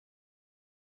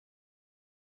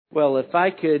Well, if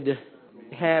I could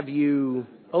have you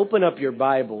open up your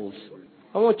Bibles,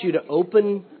 I want you to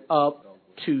open up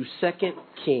to 2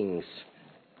 Kings.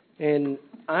 And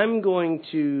I'm going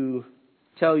to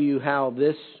tell you how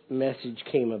this message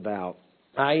came about.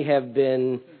 I have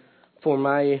been, for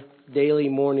my daily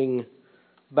morning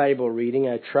Bible reading,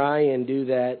 I try and do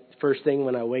that first thing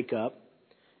when I wake up.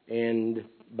 And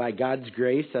by God's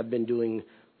grace, I've been doing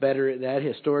better at that.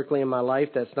 Historically in my life,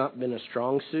 that's not been a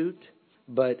strong suit.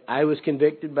 But I was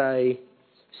convicted by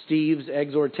Steve's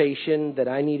exhortation that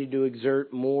I needed to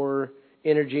exert more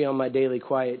energy on my daily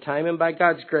quiet time. And by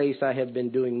God's grace, I have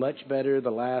been doing much better the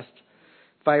last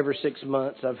 5 or 6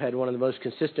 months. I've had one of the most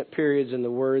consistent periods in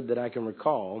the Word that I can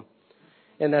recall.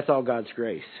 And that's all God's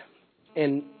grace.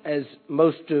 And as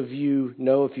most of you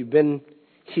know, if you've been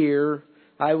here,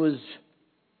 I was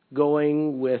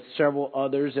going with several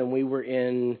others, and we were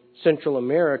in Central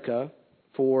America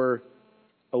for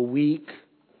a week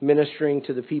ministering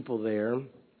to the people there.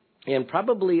 And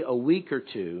probably a week or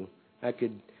two, I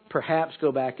could perhaps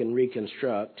go back and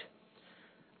reconstruct.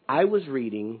 I was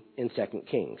reading in 2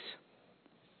 Kings.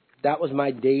 That was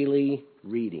my daily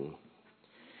reading.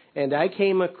 And I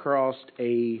came across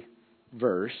a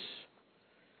verse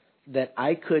that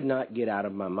I could not get out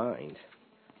of my mind.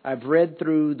 I've read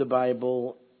through the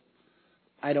Bible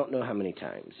I don't know how many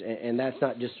times. And that's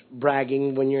not just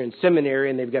bragging. When you're in seminary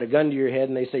and they've got a gun to your head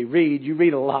and they say, read, you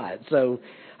read a lot. So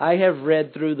I have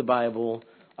read through the Bible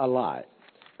a lot.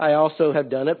 I also have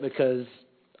done it because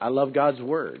I love God's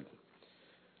Word.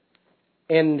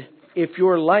 And if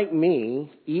you're like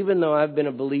me, even though I've been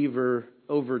a believer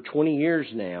over 20 years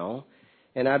now,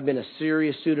 and I've been a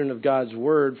serious student of God's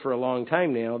Word for a long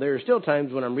time now, there are still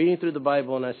times when I'm reading through the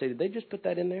Bible and I say, did they just put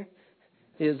that in there?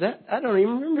 I don't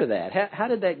even remember that. How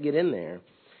did that get in there?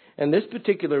 And this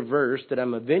particular verse that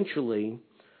I'm eventually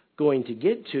going to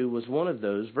get to was one of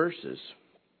those verses.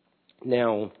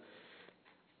 Now,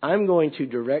 I'm going to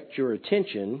direct your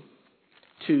attention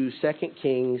to 2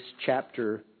 Kings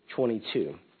chapter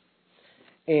 22.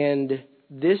 And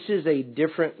this is a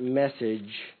different message.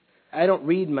 I don't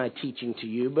read my teaching to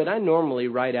you, but I normally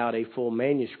write out a full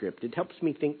manuscript. It helps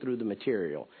me think through the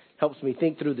material. Helps me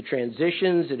think through the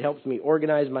transitions. It helps me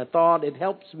organize my thought. It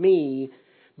helps me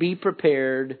be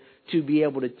prepared to be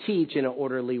able to teach in an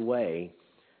orderly way.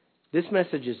 This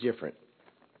message is different.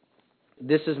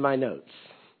 This is my notes.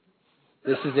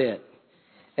 This is it.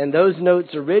 And those notes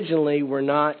originally were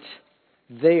not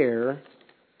there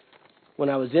when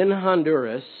I was in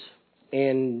Honduras,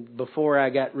 and before I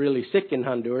got really sick in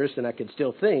Honduras and I could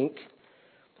still think,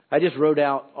 I just wrote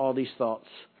out all these thoughts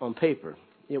on paper.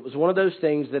 It was one of those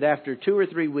things that after 2 or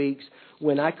 3 weeks,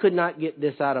 when I could not get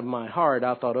this out of my heart,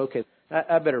 I thought, okay,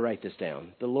 I better write this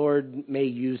down. The Lord may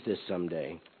use this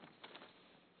someday.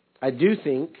 I do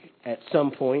think at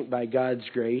some point, by God's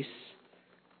grace,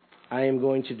 I am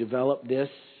going to develop this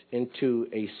into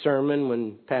a sermon.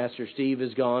 When Pastor Steve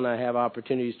is gone, I have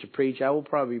opportunities to preach. I will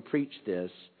probably preach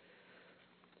this.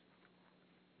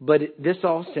 But this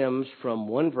all stems from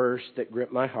one verse that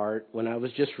gripped my heart when I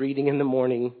was just reading in the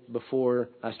morning before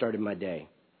I started my day.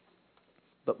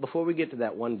 But before we get to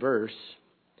that one verse,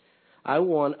 I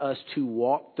want us to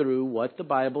walk through what the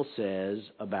Bible says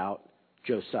about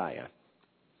Josiah.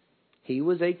 He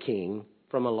was a king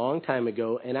from a long time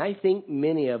ago, and I think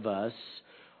many of us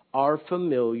are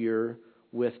familiar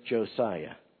with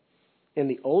Josiah. In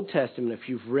the Old Testament, if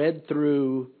you've read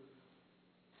through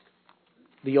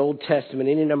the Old Testament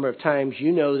any number of times,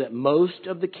 you know that most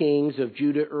of the kings of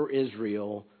Judah or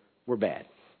Israel were bad.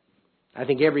 I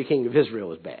think every king of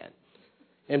Israel is bad.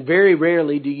 And very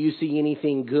rarely do you see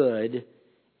anything good,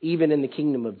 even in the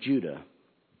kingdom of Judah.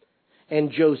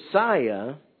 And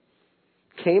Josiah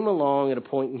came along at a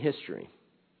point in history.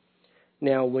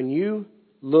 Now, when you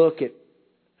look at,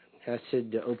 I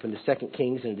said to open to 2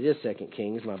 Kings, and it is 2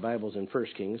 Kings. My Bible's in 1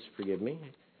 Kings, forgive me.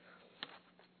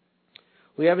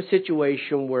 We have a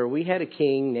situation where we had a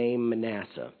king named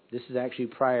Manasseh. This is actually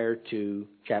prior to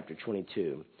chapter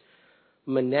 22.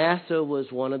 Manasseh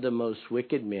was one of the most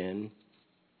wicked men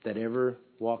that ever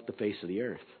walked the face of the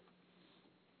earth.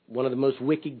 One of the most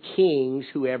wicked kings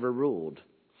who ever ruled.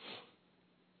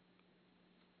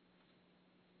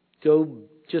 Go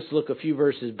just look a few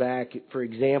verses back. For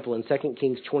example, in 2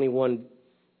 Kings 21,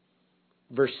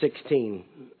 verse 16.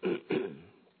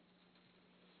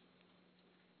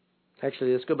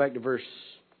 Actually, let's go back to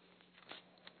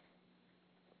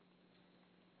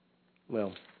I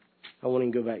won't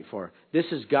even go back far. This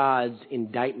is God's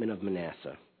indictment of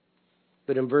Manasseh.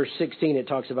 But in verse 16, it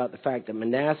talks about the fact that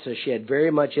Manasseh shed very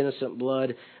much innocent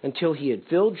blood until he had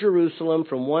filled Jerusalem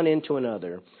from one end to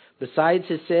another. besides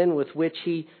his sin with which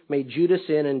he made Judah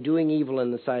sin in doing evil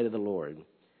in the sight of the Lord.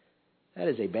 That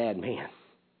is a bad man.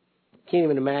 Can't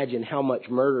even imagine how much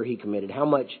murder he committed, how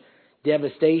much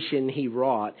devastation he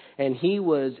wrought. And he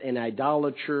was an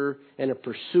idolater and a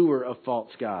pursuer of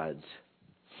false gods.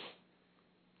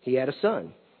 He had a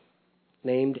son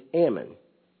named Ammon.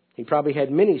 He probably had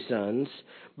many sons,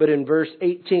 but in verse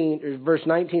 19,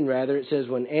 it says,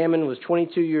 when Ammon was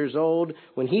 22 years old,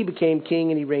 when he became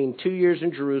king, and he reigned 2 years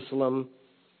in Jerusalem.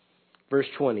 Verse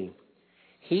 20,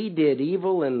 he did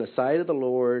evil in the sight of the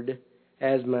Lord,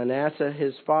 as Manasseh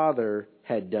his father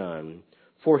had done.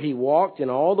 For he walked in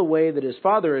all the way that his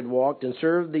father had walked, and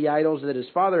served the idols that his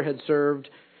father had served,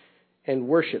 and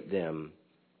worshipped them.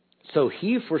 So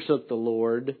he forsook the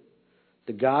Lord,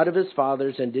 the God of his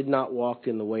fathers, and did not walk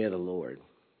in the way of the Lord.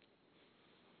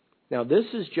 Now this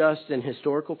is just an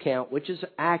historical account, which is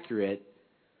accurate,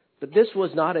 but this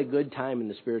was not a good time in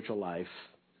the spiritual life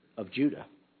of Judah.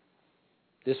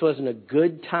 This wasn't a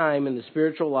good time in the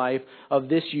spiritual life of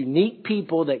this unique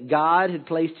people that God had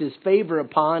placed his favor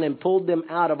upon and pulled them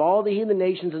out of all the heathen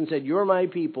nations and said, you're my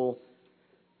people.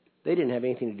 They didn't have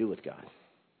anything to do with God.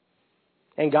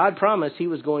 And God promised he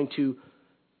was going to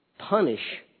punish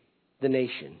the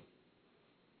nation.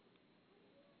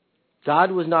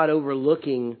 God was not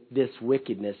overlooking this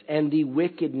wickedness, and the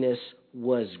wickedness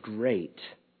was great.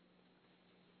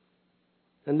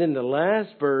 And then the last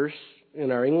verse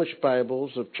in our English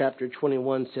Bibles of chapter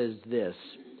 21 says this.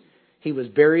 He was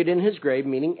buried in his grave,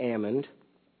 meaning Ammon,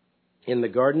 in the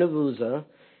garden of Uzzah,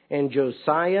 and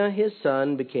Josiah his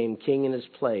son became king in his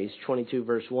place. 22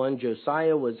 verse 1,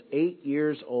 Josiah was 8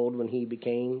 years old when he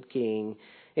became king,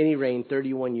 and he reigned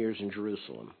 31 years in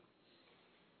Jerusalem.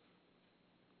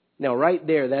 Now right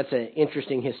there, that's an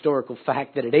interesting historical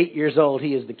fact that at 8 years old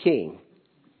he is the king.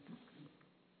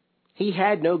 He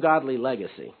had no godly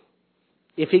legacy.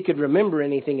 If he could remember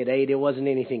anything at 8, it wasn't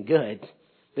anything good.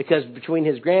 Because between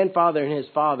his grandfather and his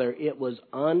father, it was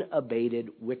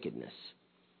unabated wickedness.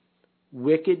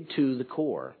 Wicked to the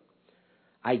core.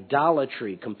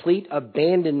 Idolatry, complete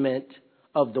abandonment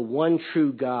of the one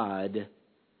true God.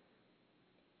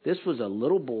 This was a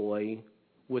little boy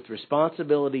with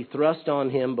responsibility thrust on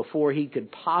him before he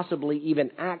could possibly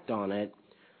even act on it,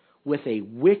 with a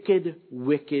wicked,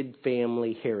 wicked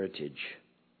family heritage.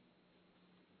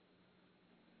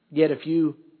 Yet if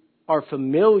you are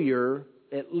familiar,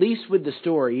 at least with the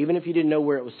story, even if you didn't know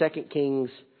where it was 2 Kings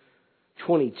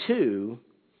 22,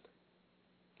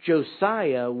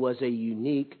 Josiah was a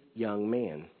unique young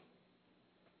man.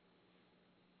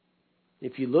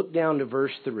 If you look down to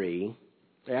verse 2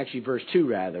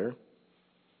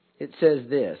 it says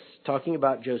this, talking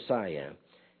about Josiah.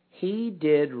 He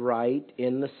did right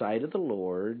in the sight of the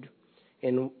Lord,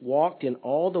 and walked in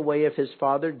all the way of his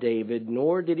father David,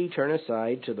 nor did he turn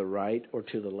aside to the right or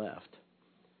to the left.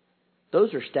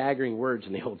 Those are staggering words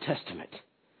in the Old Testament.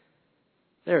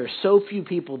 There are so few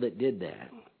people that did that.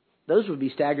 Those would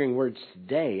be staggering words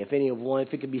today, if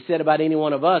it could be said about any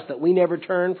one of us, that we never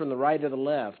turn from the right or the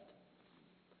left.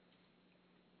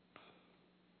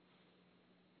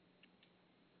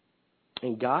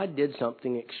 And God did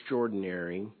something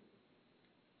extraordinary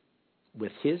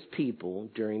with his people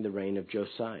during the reign of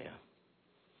Josiah.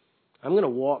 I'm going to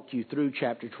walk you through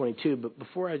chapter 22, but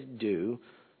before I do,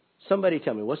 somebody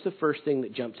tell me, what's the first thing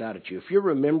that jumps out at you? If you're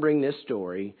remembering this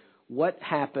story, what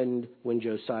happened when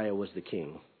Josiah was the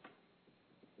king?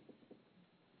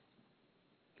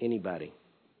 Anybody?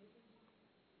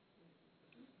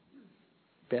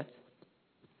 Beth?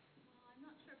 I'm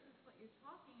not sure if that's what you're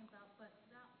talking about, but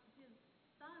his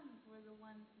sons were the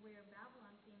ones where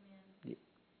Babylon came in.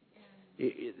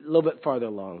 A little bit farther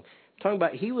along. I'm talking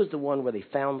about he was the one where they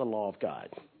found the law of God.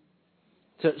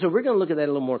 So we're going to look at that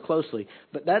a little more closely.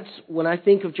 But that's when I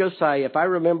think of Josiah, if I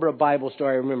remember a Bible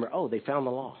story, I remember, they found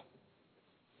the law.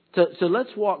 So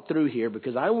let's walk through here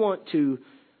because I want to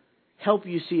help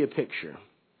you see a picture.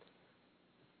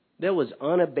 There was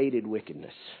unabated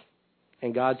wickedness.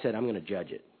 And God said, I'm going to judge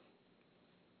it.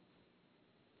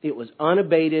 It was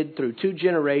unabated through 2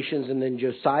 generations, and then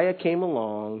Josiah came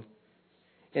along.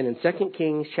 And in 2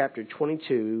 Kings chapter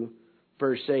 22,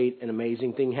 verse 8, an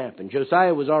amazing thing happened.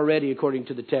 Josiah was already, according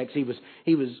to the text,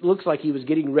 looks like he was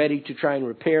getting ready to try and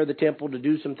repair the temple, to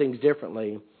do some things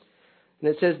differently. And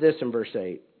it says this in verse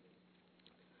 8.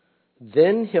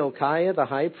 Then Hilkiah the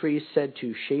high priest said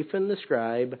to Shaphan the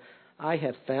scribe, I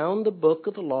have found the book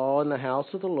of the law in the house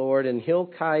of the Lord. And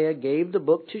Hilkiah gave the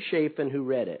book to Shaphan, who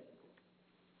read it.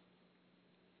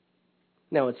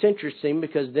 Now, it's interesting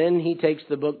because then he takes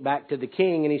the book back to the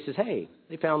king and he says, hey,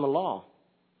 they found the law.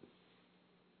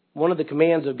 One of the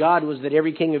commands of God was that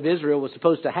every king of Israel was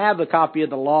supposed to have a copy of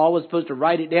the law, was supposed to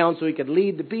write it down so he could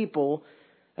lead the people.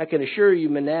 I can assure you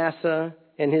Manasseh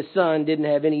and his son didn't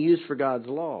have any use for God's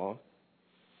law.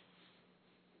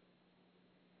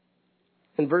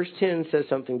 And verse 10 says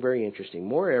something very interesting.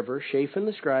 Moreover, Shaphan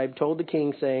the scribe told the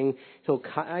king, saying,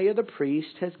 Hilkiah the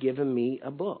priest has given me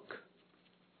a book.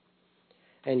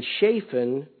 And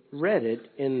Shaphan read it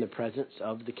in the presence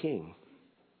of the king.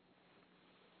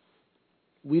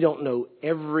 We don't know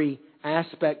every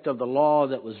aspect of the law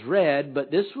that was read,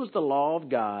 but this was the law of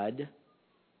God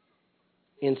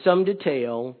in some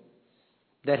detail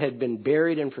that had been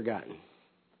buried and forgotten.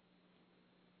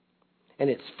 And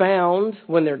it's found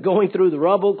when they're going through the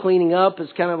rubble, cleaning up.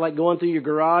 It's kind of like going through your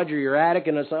garage or your attic,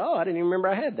 and it's like, oh, I didn't even remember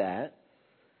I had that.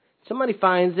 Somebody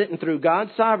finds it, and through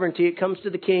God's sovereignty, it comes to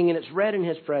the king, and it's read in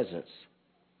his presence.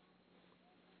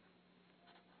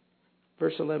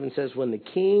 Verse 11 says, when the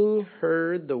king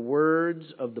heard the words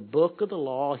of the book of the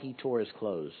law, he tore his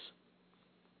clothes.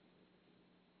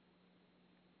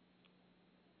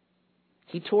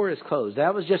 He tore his clothes.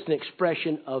 That was just an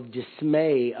expression of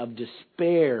dismay, of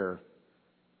despair.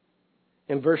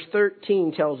 And verse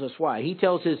 13 tells us why. He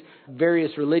tells his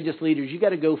various religious leaders, you got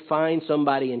to go find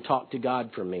somebody and talk to God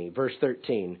for me. Verse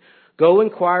 13. Go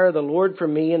inquire of the Lord for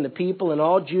me and the people and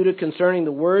all Judah concerning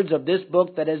the words of this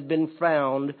book that has been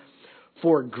found.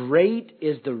 For great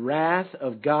is the wrath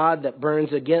of God that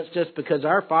burns against us, because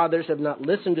our fathers have not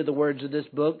listened to the words of this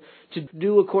book to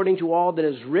do according to all that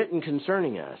is written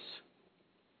concerning us.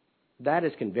 That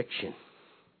is conviction.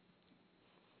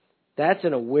 That's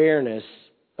an awareness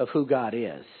of who God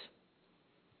is.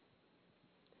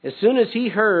 As soon as he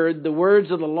heard the words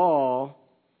of the law,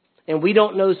 and we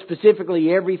don't know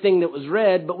specifically everything that was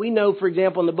read, but we know, for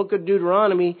example, in the book of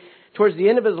Deuteronomy, towards the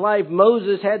end of his life,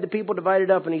 Moses had the people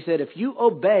divided up, and he said, if you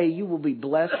obey, you will be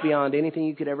blessed beyond anything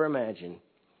you could ever imagine.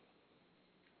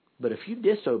 But if you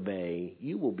disobey,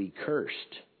 you will be cursed.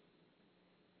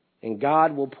 And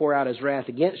God will pour out his wrath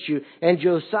against you. And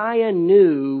Josiah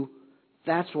knew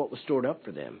that's what was stored up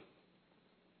for them.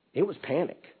 It was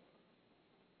panic.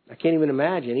 I can't even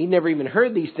imagine. He'd never even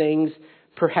heard these things,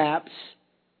 perhaps.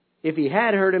 If he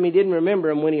had heard them, he didn't remember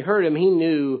them. When he heard them, he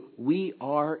knew we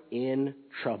are in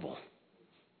trouble.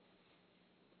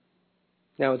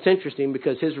 Now, it's interesting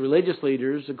because his religious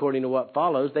leaders, according to what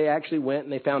follows, they actually went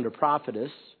and they found a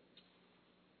prophetess.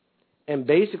 And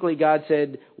basically God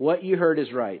said, what you heard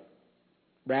is right.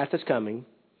 Wrath is coming,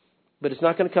 but it's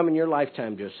not going to come in your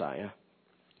lifetime, Josiah.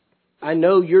 I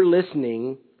know you're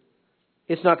listening.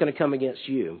 It's not going to come against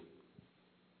you.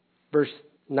 Verse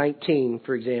 19,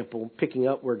 for example, picking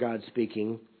up where God's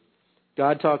speaking.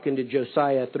 God talking to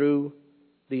Josiah through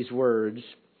these words.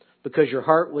 Because your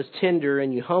heart was tender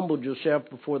and you humbled yourself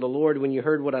before the Lord when you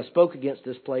heard what I spoke against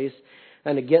this place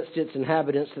and against its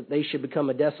inhabitants, that they should become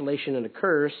a desolation and a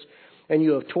curse. And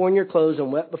you have torn your clothes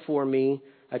and wept before me.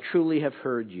 I truly have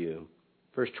heard you.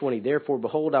 Verse 20, therefore,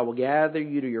 behold, I will gather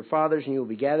you to your fathers, and you will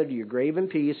be gathered to your grave in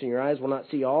peace, and your eyes will not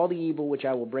see all the evil which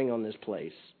I will bring on this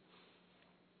place.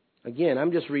 Again,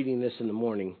 I'm just reading this in the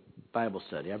morning Bible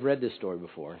study. I've read this story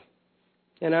before.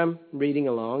 And I'm reading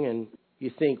along, and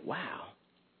you think, wow,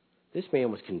 this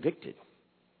man was convicted.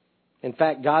 In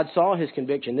fact, God saw his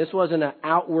conviction. This wasn't an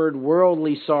outward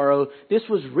worldly sorrow. This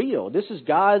was real. This is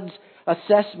God's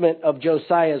assessment of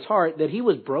Josiah's heart, that he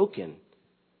was broken.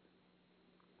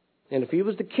 And if he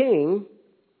was the king,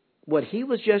 what he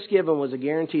was just given was a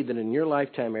guarantee that in your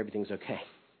lifetime everything's okay.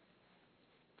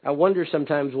 I wonder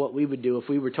sometimes what we would do if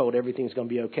we were told everything's going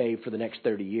to be okay for the next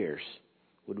 30 years.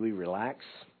 Would we relax?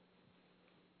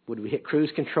 Would we hit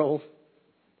cruise control?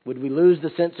 Would we lose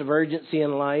the sense of urgency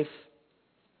in life?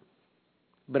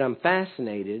 But I'm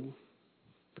fascinated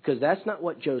because that's not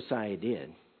what Josiah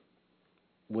did.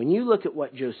 When you look at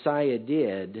what Josiah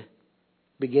did,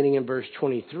 beginning in verse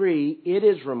 23, it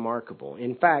is remarkable.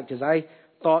 In fact, as I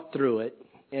thought through it,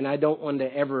 and I don't want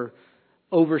to ever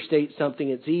overstate something,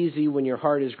 it's easy when your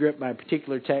heart is gripped by a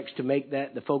particular text to make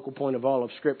that the focal point of all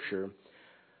of Scripture.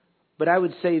 But I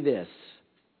would say this.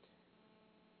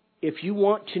 If you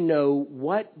want to know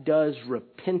what does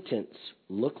repentance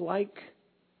look like,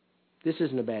 this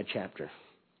isn't a bad chapter.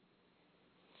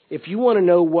 If you want to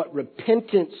know what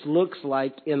repentance looks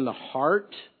like in the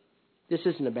heart, this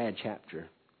isn't a bad chapter.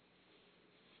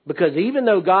 Because even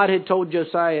though God had told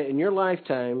Josiah, in your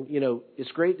lifetime,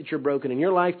 it's great that you're broken. In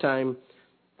your lifetime,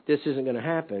 this isn't going to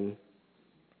happen.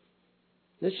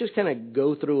 Let's just kind of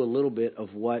go through a little bit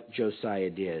of what Josiah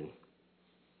did.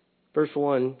 Verse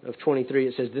 1 of 23,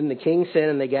 it says, Then the king sent,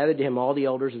 and they gathered to him all the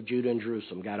elders of Judah and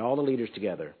Jerusalem, got all the leaders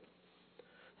together.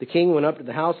 The king went up to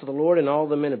the house of the Lord, and all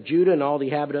the men of Judah, and all the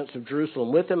inhabitants of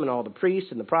Jerusalem with him, and all the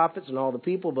priests and the prophets, and all the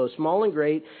people, both small and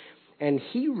great. And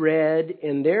he read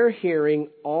in their hearing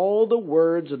all the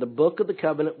words of the book of the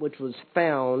covenant which was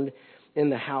found in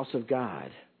the house of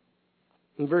God.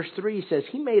 In verse 3 he says,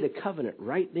 he made a covenant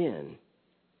right then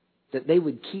that they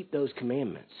would keep those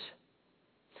commandments.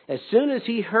 As soon as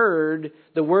he heard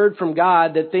the word from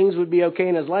God that things would be okay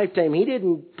in his lifetime, he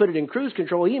didn't put it in cruise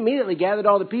control. He immediately gathered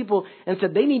all the people and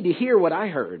said, they need to hear what I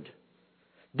heard.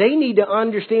 They need to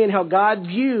understand how God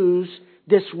views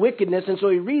this wickedness. And so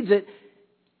he reads it.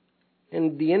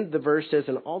 And the end of the verse says,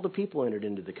 and all the people entered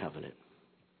into the covenant.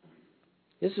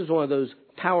 This is one of those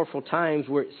powerful times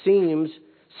where it seems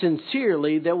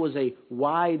sincerely there was a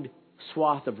wide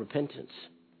swath of repentance.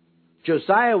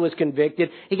 Josiah was convicted.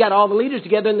 He got all the leaders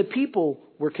together and the people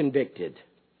were convicted.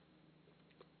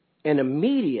 And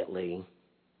immediately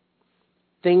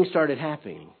things started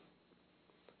happening.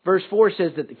 Verse 4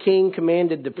 says that the king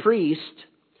commanded the priest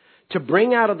to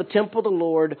bring out of the temple of the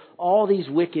Lord all these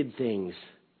wicked things.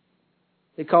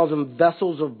 He calls them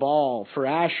vessels of Baal, for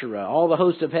Asherah, all the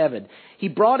host of heaven. He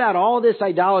brought out all this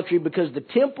idolatry because the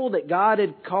temple that God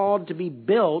had called to be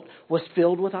built was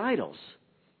filled with idols.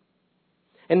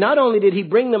 And not only did he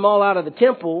bring them all out of the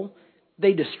temple,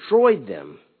 they destroyed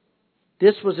them.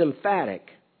 This was emphatic.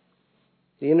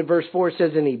 The end of verse 4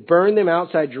 says, and he burned them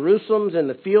outside Jerusalem and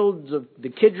the fields of the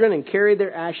Kidron and carried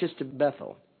their ashes to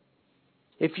Bethel.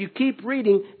 If you keep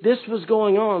reading, this was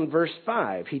going on, verse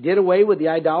 5. He did away with the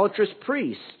idolatrous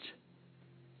priest.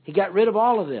 He got rid of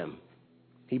all of them.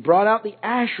 He brought out the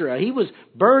Asherah. He was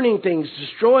burning things,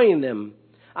 destroying them.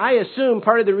 I assume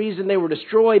part of the reason they were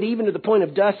destroyed, even to the point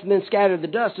of dust and then scattered the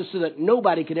dust, is so that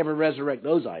nobody could ever resurrect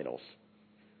those idols.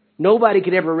 Nobody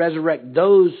could ever resurrect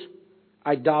those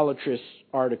idolatrous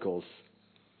articles.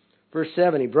 Verse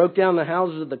 7, he broke down the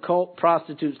houses of the cult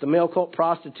prostitutes, the male cult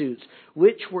prostitutes,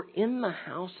 which were in the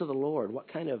house of the Lord.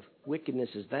 What kind of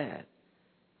wickedness is that?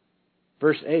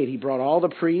 Verse 8, he brought all the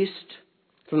priests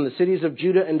from the cities of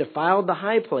Judah and defiled the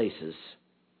high places.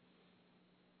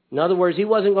 In other words, he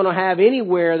wasn't going to have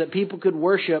anywhere that people could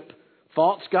worship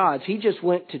false gods. He just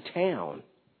went to town.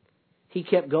 He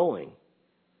kept going.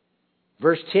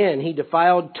 Verse 10, he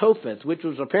defiled Topheth, which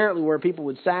was apparently where people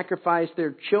would sacrifice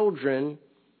their children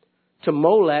to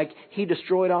Molech. He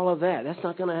destroyed all of that. That's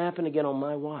not going to happen again on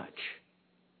my watch.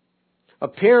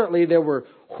 Apparently there were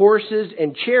horses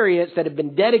and chariots that had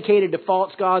been dedicated to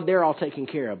false god. They're all taken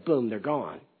care of. Boom, they're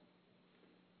gone.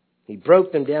 He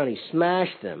broke them down. He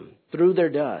smashed them through their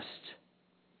dust.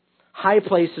 High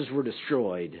places were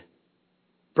destroyed.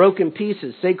 Broken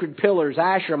pieces, sacred pillars,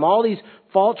 Asherim, all these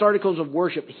false articles of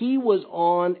worship. He was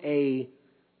on a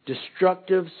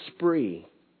destructive spree.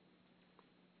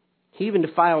 He even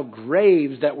defiled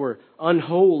graves that were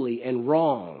unholy and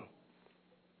wrong.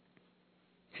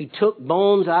 He took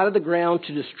bones out of the ground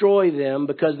to destroy them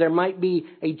because there might be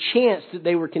a chance that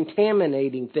they were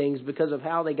contaminating things because of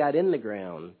how they got in the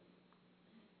ground.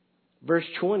 Verse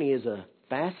 20 is a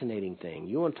fascinating thing.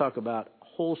 You want to talk about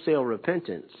wholesale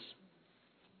repentance.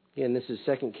 Again, this is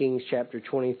 2 Kings chapter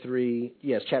 23.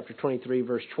 Yes, chapter 23,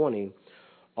 verse 20.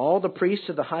 All the priests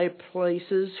of the high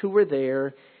places who were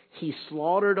there, he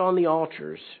slaughtered on the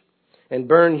altars and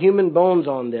burned human bones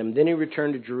on them. Then he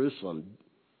returned to Jerusalem.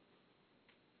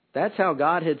 That's how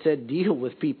God had said deal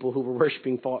with people who were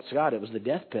worshiping false God. It was the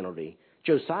death penalty.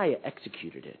 Josiah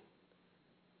executed it.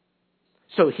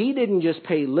 So he didn't just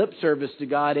pay lip service to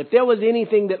God. If there was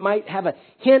anything that might have a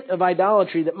hint of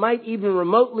idolatry, that might even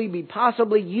remotely be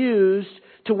possibly used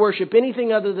to worship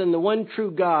anything other than the one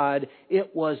true God,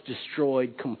 it was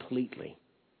destroyed completely.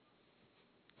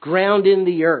 Ground in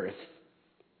the earth.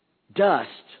 Dust.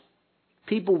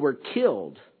 People were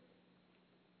killed.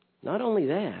 Not only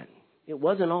that, it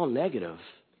wasn't all negative.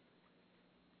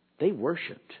 They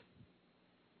worshiped.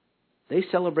 They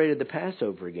celebrated the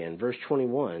Passover again. Verse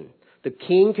 21. The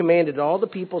king commanded all the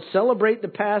people, celebrate the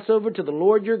Passover to the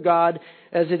Lord your God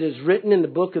as it is written in the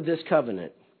book of this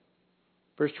covenant.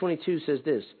 Verse 22 says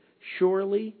this,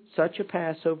 surely such a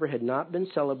Passover had not been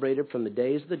celebrated from the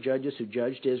days of the judges who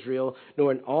judged Israel,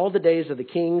 nor in all the days of the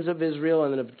kings of Israel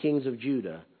and of the kings of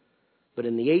Judah. But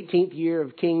in the 18th year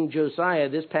of King Josiah,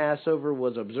 this Passover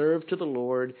was observed to the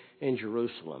Lord in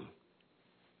Jerusalem.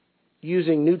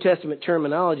 Using New Testament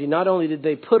terminology, not only did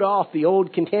they put off the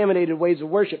old contaminated ways of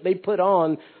worship, they put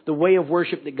on the way of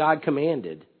worship that God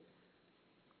commanded.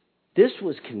 This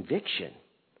was conviction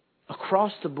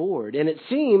across the board. And it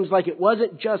seems like it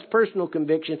wasn't just personal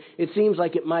conviction. It seems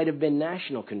like it might have been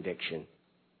national conviction.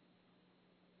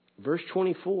 Verse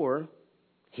 24,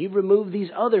 he removed these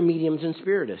other mediums and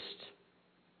spiritists.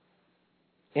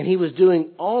 And He was doing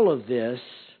all of this,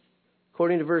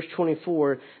 according to verse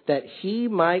 24, that He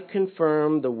might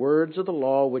confirm the words of the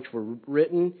law which were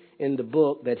written in the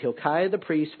book that Hilkiah the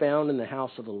priest found in the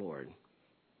house of the Lord.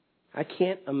 I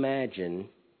can't imagine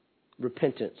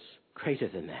repentance greater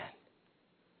than that.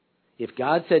 If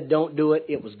God said don't do it,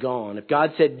 it was gone. If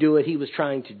God said do it, He was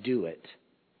trying to do it.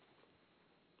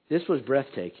 This was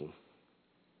breathtaking.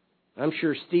 I'm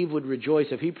sure Steve would rejoice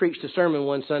if he preached a sermon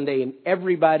one Sunday and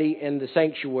everybody in the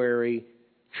sanctuary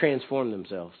transformed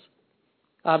themselves.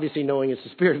 Obviously knowing it's the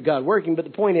Spirit of God working, but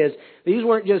the point is, these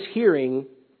weren't just hearing.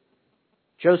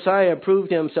 Josiah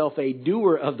proved himself a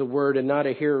doer of the word and not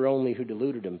a hearer only who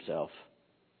deluded himself.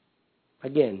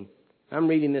 Again, I'm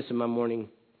reading this in my morning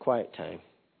quiet time.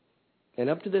 And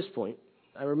up to this point,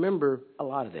 I remember a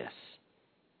lot of this.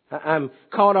 I'm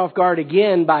caught off guard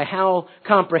again by how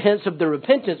comprehensive the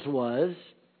repentance was.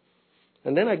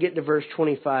 And then I get to verse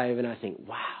 25 and I think,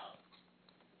 wow.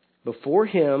 Before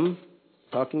him,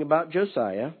 talking about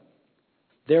Josiah,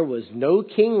 there was no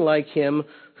king like him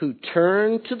who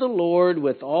turned to the Lord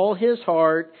with all his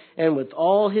heart and with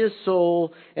all his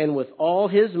soul and with all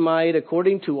his might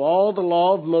according to all the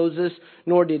law of Moses,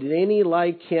 nor did any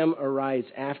like him arise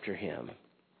after him.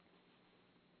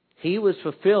 He was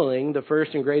fulfilling the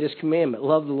first and greatest commandment.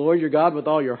 Love the Lord your God with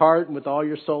all your heart and with all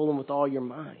your soul and with all your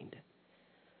mind.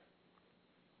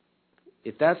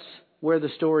 If that's where the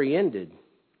story ended,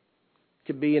 it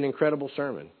could be an incredible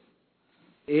sermon.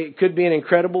 It could be an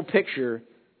incredible picture.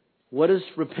 What does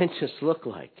repentance look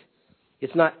like?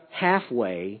 It's not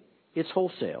halfway, it's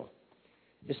wholesale.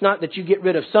 It's not that you get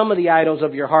rid of some of the idols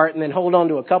of your heart and then hold on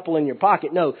to a couple in your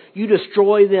pocket. No, you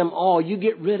destroy them all. You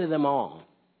get rid of them all.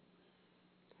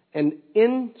 And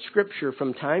in Scripture,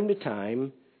 from time to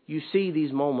time, you see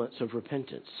these moments of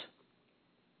repentance.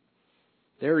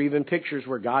 There are even pictures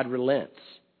where God relents.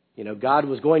 You know, God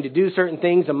was going to do certain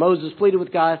things and Moses pleaded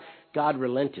with God. God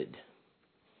relented.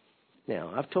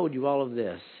 Now, I've told you all of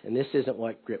this, and this isn't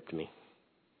what gripped me.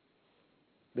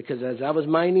 Because as I was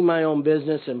minding my own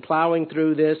business and plowing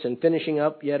through this and finishing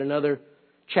up yet another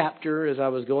chapter as I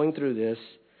was going through this,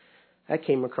 I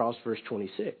came across verse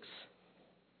 26.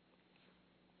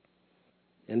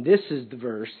 And this is the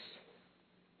verse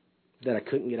that I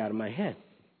couldn't get out of my head.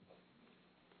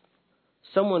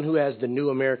 Someone who has the New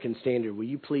American Standard, will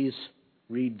you please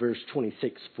read verse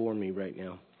 26 for me right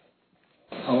now?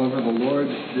 However, the Lord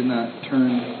did not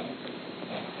turn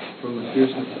from the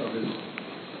fierceness of His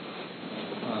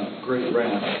great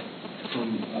wrath,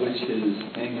 from which His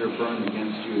anger burned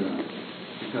against Judah,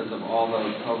 because of all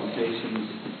the provocations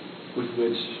with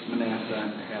which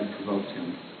Manasseh had provoked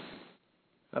him.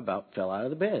 I about fell out of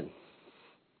the bed.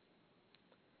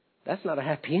 That's not a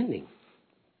happy ending.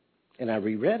 And I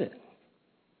reread it.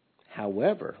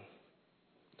 However,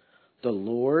 the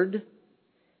Lord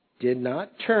did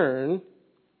not turn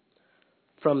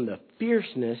from the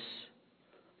fierceness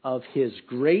of His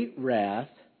great wrath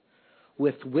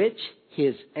with which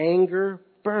His anger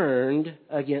burned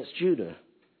against Judah,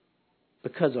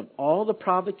 because of all the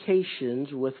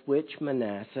provocations with which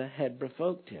Manasseh had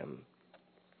provoked him.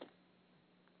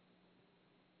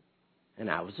 And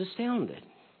I was astounded.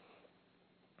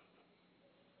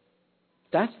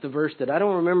 That's the verse that I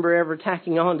don't remember ever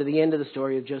tacking on to the end of the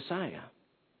story of Josiah.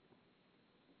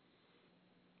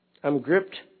 I'm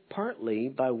gripped partly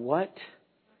by what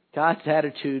God's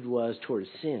attitude was towards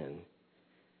sin.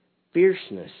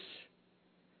 Fierceness,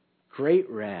 great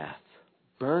wrath,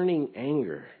 burning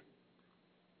anger.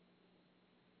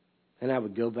 And I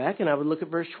would go back and I would look at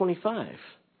verse 25.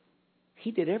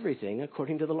 He did everything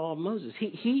according to the law of Moses.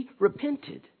 He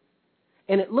repented.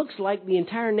 And it looks like the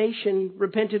entire nation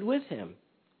repented with him.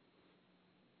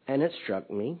 And it struck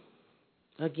me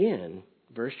again,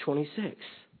 verse 26.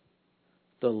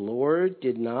 The Lord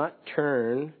did not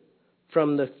turn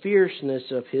from the fierceness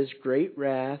of His great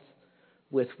wrath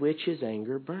with which His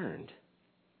anger burned.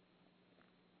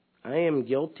 I am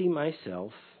guilty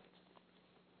myself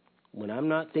when I'm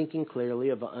not thinking clearly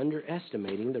of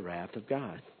underestimating the wrath of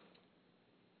God.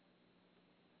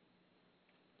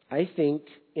 I think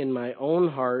in my own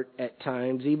heart at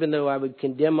times, even though I would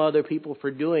condemn other people for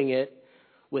doing it,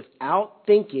 without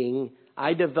thinking,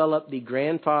 I develop the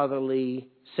grandfatherly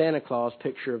Santa Claus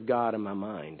picture of God in my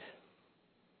mind.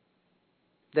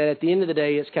 That at the end of the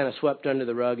day, it's kind of swept under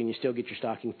the rug and you still get your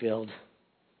stocking filled.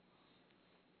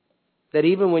 That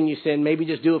even when you sin, maybe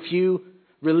just do a few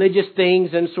religious things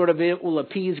and sort of it will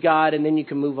appease God and then you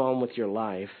can move on with your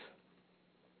life.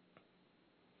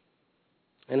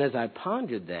 And as I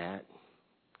pondered that,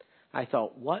 I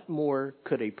thought, what more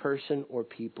could a person or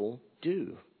people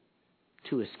do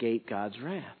to escape God's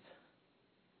wrath?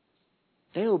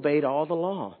 They obeyed all the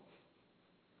law.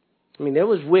 I mean, there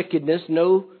was wickedness,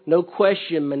 no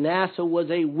question. Manasseh was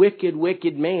a wicked,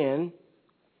 wicked man.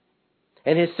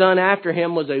 And his son after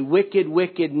him was a wicked,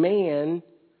 wicked man.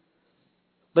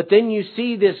 But then you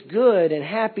see this good and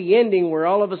happy ending where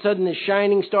all of a sudden this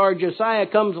shining star Josiah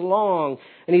comes along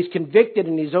and he's convicted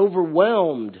and he's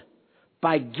overwhelmed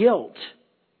by guilt.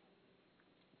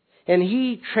 And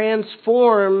he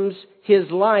transforms his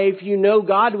life. You know,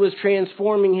 God was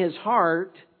transforming his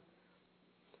heart.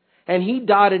 And he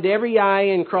dotted every I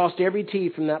and crossed every T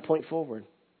from that point forward.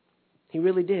 He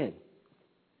really did.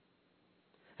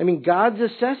 I mean, God's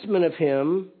assessment of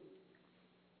him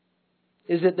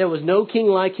is that there was no king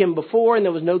like him before and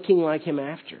there was no king like him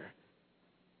after.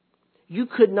 You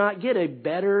could not get a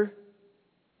better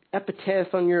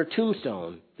epitaph on your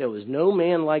tombstone. There was no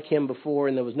man like him before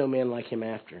and there was no man like him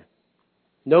after.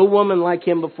 No woman like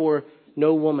him before,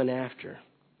 no woman after.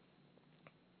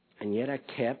 And yet I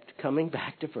kept coming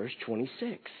back to verse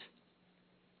 26.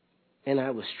 And I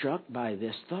was struck by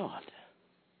this thought.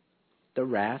 The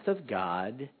wrath of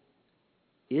God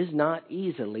is not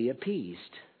easily appeased.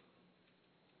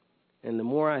 And the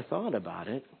more I thought about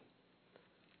it,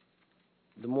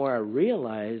 the more I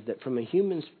realized that from a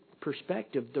human's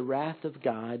perspective, the wrath of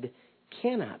God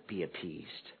cannot be appeased.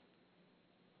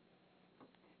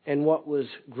 And what was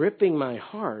gripping my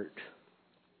heart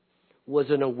was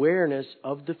an awareness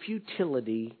of the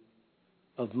futility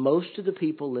of most of the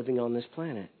people living on this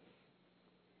planet.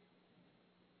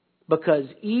 Because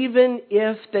even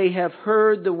if they have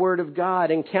heard the Word of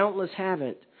God, and countless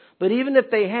haven't, but even if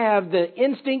they have, the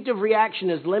instinctive reaction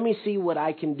is, let me see what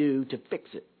I can do to fix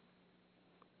it.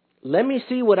 Let me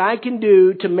see what I can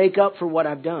do to make up for what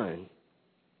I've done.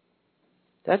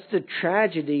 That's the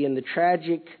tragedy and the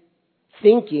tragic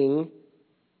thinking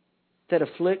that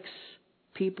afflicts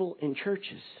people in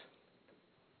churches.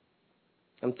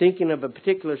 I'm thinking of a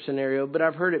particular scenario, but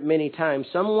I've heard it many times.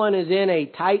 Someone is in a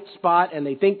tight spot and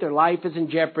they think their life is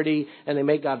in jeopardy and they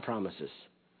make God promises.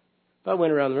 If I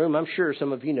went around the room, I'm sure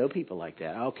some of you know people like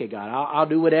that. Okay, God, I'll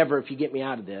do whatever if you get me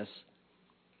out of this.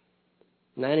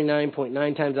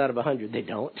 99.9 times out of 100, they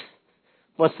don't.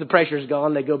 Once the pressure's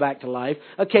gone, they go back to life.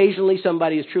 Occasionally,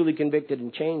 somebody is truly convicted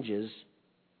and changes.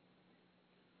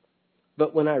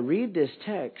 But when I read this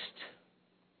text,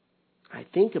 I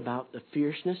think about the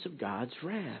fierceness of God's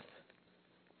wrath.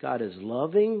 God is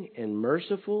loving and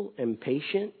merciful and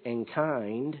patient and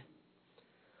kind.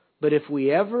 But if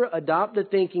we ever adopt the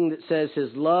thinking that says His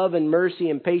love and mercy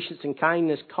and patience and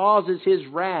kindness causes His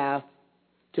wrath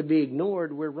to be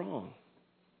ignored, we're wrong.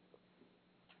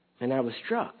 And I was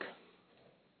struck.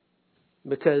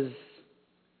 Because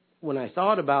when I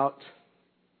thought about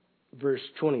verse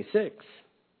 26,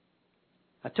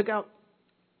 I took out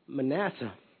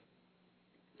Manasseh.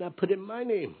 I put in my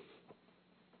name.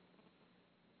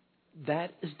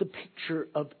 That is the picture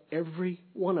of every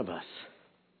one of us.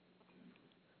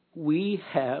 We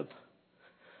have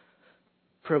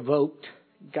provoked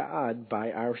God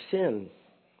by our sin.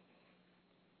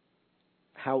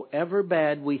 However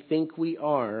bad we think we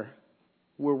are,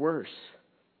 we're worse.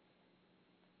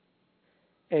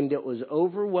 And it was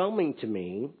overwhelming to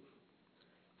me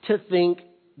to think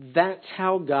that's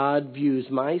how God views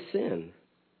my sin.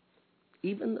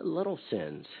 Even the little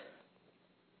sins.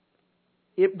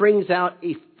 It brings out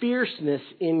a fierceness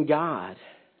in God.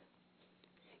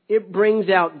 It brings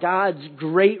out God's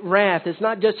great wrath. It's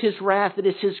not just His wrath, it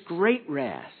is His great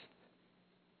wrath.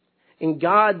 And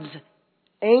God's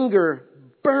anger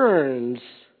burns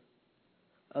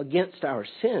against our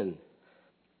sin.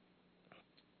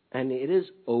 And it is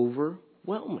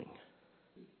overwhelming.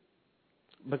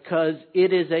 Because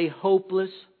it is a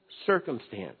hopeless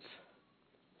circumstance.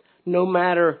 No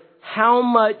matter how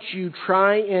much you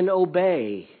try and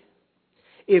obey,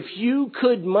 if you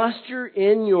could muster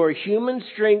in your human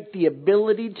strength the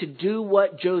ability to do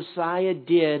what Josiah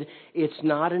did, it's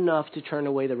not enough to turn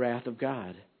away the wrath of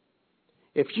God.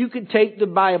 If you could take the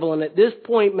Bible and at this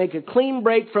point make a clean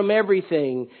break from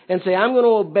everything and say, I'm going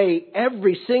to obey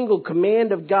every single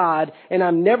command of God and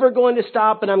I'm never going to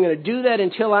stop and I'm going to do that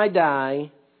until I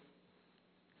die,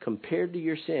 compared to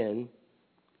your sin,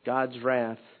 God's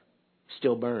wrath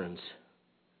still burns.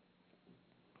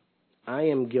 I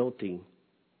am guilty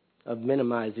of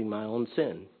minimizing my own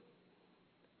sin.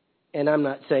 And I'm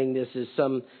not saying this is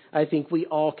I think we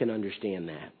all can understand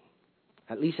that.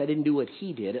 At least I didn't do what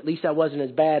he did. At least I wasn't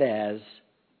as bad as.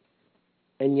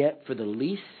 And yet for the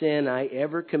least sin I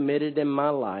ever committed in my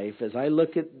life, as I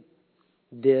look at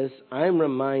this, I'm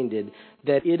reminded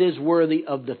that it is worthy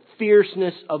of the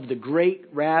fierceness of the great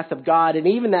wrath of God. And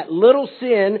even that little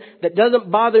sin that doesn't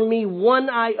bother me one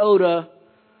iota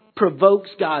provokes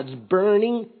God's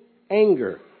burning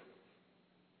anger.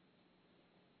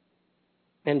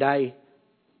 And I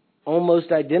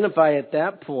almost identify at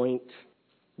that point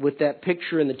with that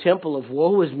picture in the temple of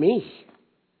woe is me.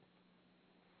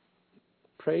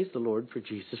 Praise the Lord for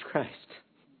Jesus Christ.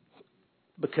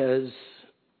 Because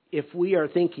if we are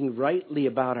thinking rightly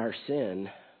about our sin,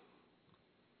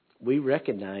 we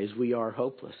recognize we are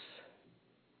hopeless.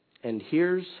 And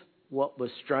here's what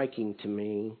was striking to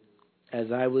me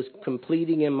as I was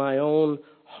completing in my own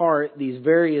heart these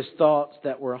various thoughts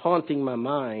that were haunting my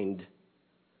mind.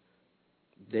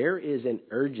 There is an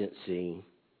urgency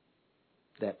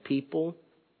that people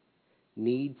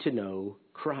need to know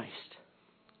Christ.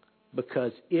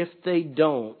 Because if they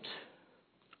don't,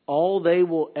 all they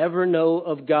will ever know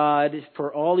of God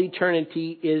for all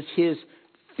eternity is His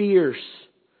fierce,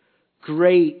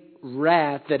 great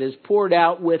wrath that is poured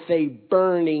out with a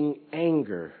burning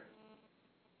anger.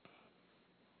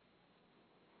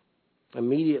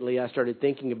 Immediately I started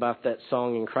thinking about that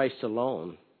song, In Christ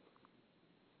Alone.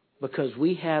 Because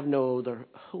we have no other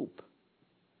hope.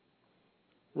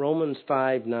 Romans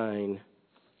 5:9.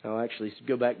 I'll actually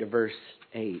go back to verse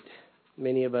 8.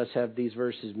 Many of us have these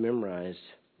verses memorized.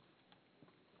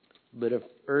 But in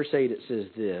verse 8 it says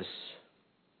this.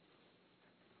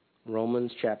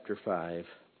 Romans chapter 5.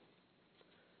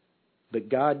 But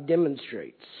God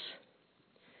demonstrates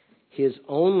His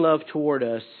own love toward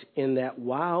us in that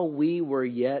while we were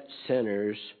yet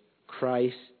sinners,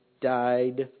 Christ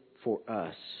died for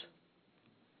us.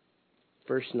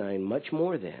 Verse 9, much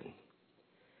more then,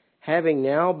 having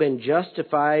now been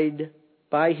justified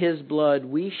by His blood,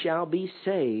 we shall be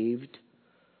saved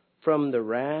from the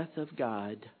wrath of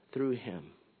God through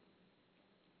Him.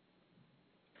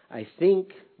 I think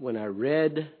when I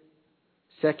read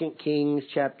 2 Kings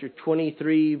chapter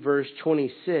 23, verse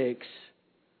 26,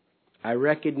 I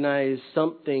recognized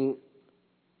something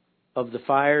of the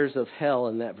fires of hell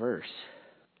in that verse.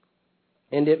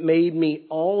 And it made me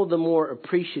all the more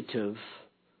appreciative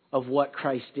of what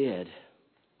Christ did.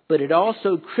 But it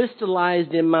also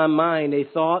crystallized in my mind a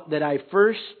thought that I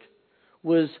first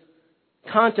was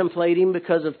contemplating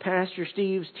because of Pastor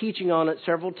Steve's teaching on it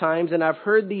several times. And I've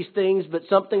heard these things, but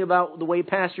something about the way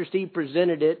Pastor Steve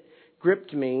presented it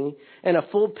gripped me, and a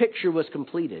full picture was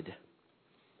completed.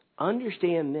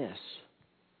 Understand this.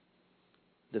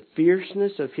 The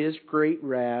fierceness of His great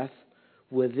wrath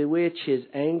with which His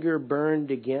anger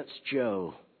burned against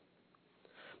Joe.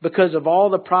 Because of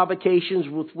all the provocations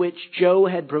with which Joe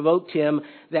had provoked him,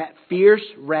 that fierce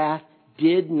wrath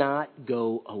did not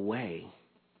go away.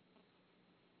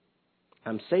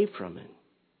 I'm saved from it.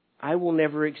 I will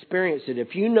never experience it.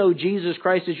 If you know Jesus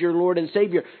Christ as your Lord and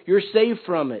Savior, you're saved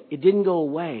from it. It didn't go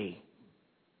away.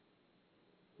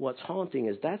 What's haunting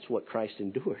is that's what Christ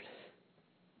endured.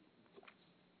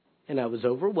 And I was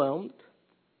overwhelmed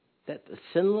that the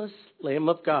sinless Lamb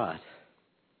of God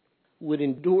would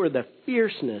endure the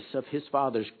fierceness of His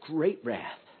Father's great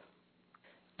wrath.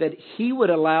 That He would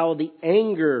allow the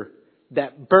anger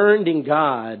that burned in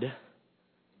God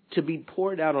to be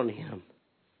poured out on Him.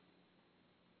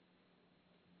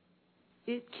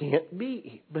 It can't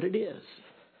be, but it is.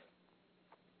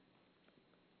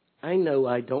 I know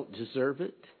I don't deserve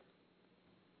it.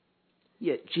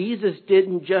 Yet Jesus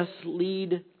didn't just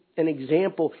lead an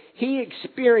example. He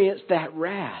experienced that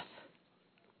wrath.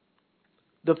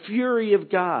 The fury of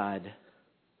God,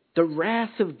 the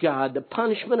wrath of God, the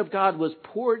punishment of God was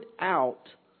poured out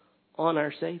on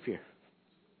our Savior.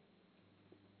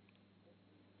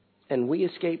 And we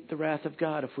escape the wrath of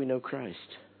God if we know Christ.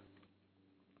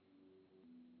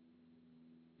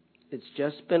 It's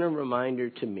just been a reminder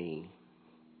to me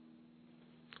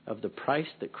of the price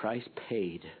that Christ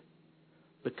paid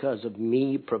because of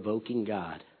me provoking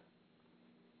God.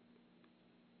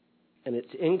 And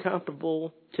it's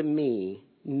incomparable to me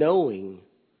knowing,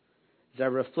 as I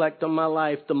reflect on my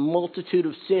life, the multitude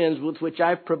of sins with which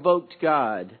I've provoked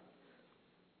God.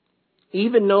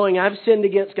 Even knowing I've sinned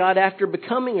against God after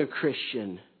becoming a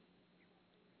Christian,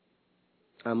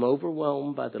 I'm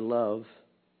overwhelmed by the love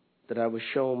that I was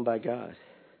shown by God.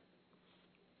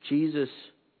 Jesus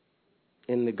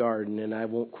in the garden, and I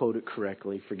won't quote it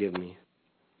correctly, forgive me.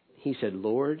 He said,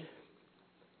 Lord,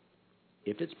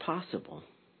 if it's possible,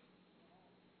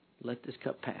 let this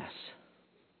cup pass.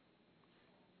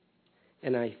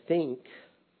 And I think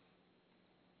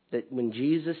that when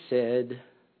Jesus said,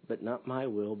 but not my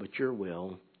will, but your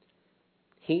will,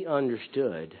 He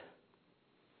understood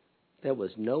there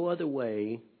was no other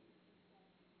way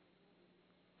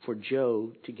for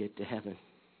Joe to get to heaven.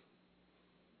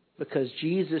 Because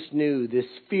Jesus knew this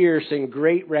fierce and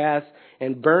great wrath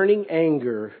and burning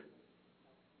anger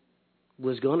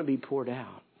was going to be poured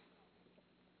out.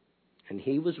 And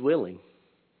He was willing,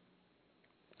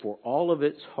 for all of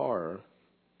its horror,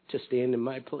 to stand in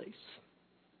my place.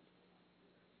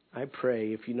 I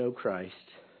pray, if you know Christ,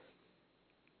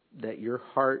 that your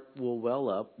heart will well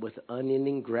up with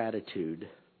unending gratitude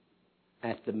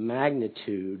at the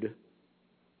magnitude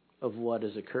of what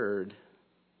has occurred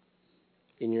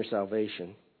in your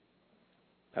salvation.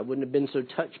 I wouldn't have been so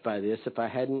touched by this if I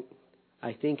hadn't,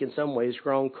 I think in some ways,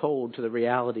 grown cold to the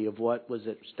reality of what was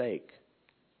at stake.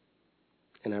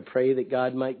 And I pray that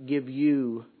God might give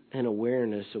you an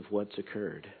awareness of what's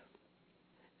occurred.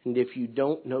 And if you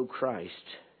don't know Christ,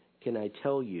 can I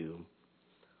tell you,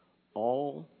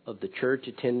 all of the church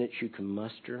attendance you can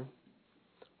muster,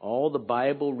 all the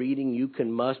Bible reading you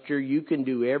can muster, you can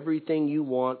do everything you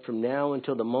want from now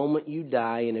until the moment you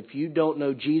die. And if you don't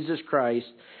know Jesus Christ,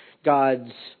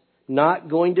 God's not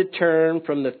going to turn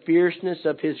from the fierceness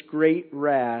of His great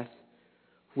wrath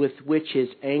with which His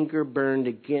anger burned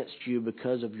against you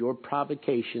because of your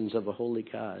provocations of a holy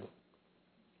God.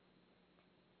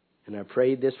 And I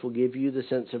pray this will give you the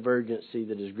sense of urgency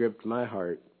that has gripped my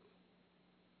heart.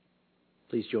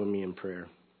 Please join me in prayer.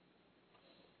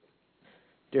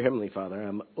 Dear Heavenly Father,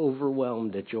 I'm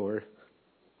overwhelmed at your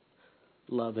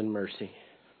love and mercy.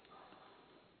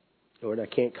 Lord, I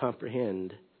can't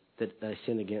comprehend that I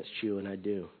sin against you, and I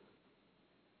do.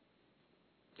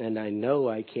 And I know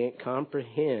I can't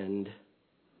comprehend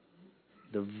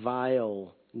the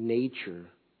vile nature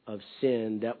of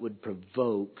sin that would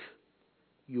provoke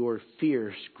your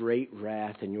fierce, great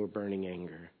wrath and your burning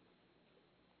anger.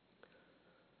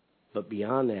 But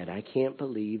beyond that, I can't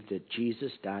believe that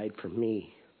Jesus died for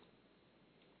me.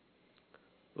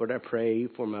 Lord, I pray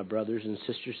for my brothers and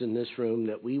sisters in this room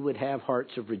that we would have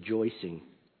hearts of rejoicing.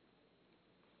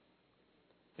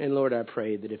 And Lord, I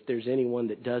pray that if there's anyone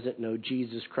that doesn't know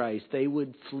Jesus Christ, they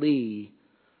would flee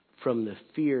from the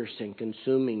fierce and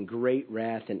consuming great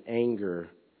wrath and anger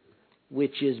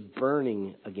which is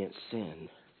burning against sin.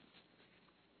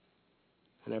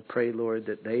 And I pray, Lord,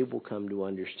 that they will come to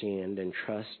understand and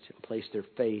trust and place their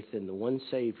faith in the one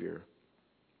Savior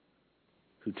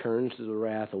who turns the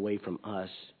wrath away from us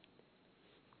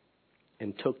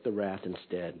and took the wrath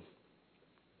instead.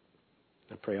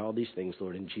 I pray all these things,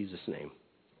 Lord, in Jesus' name.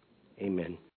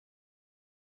 Amen.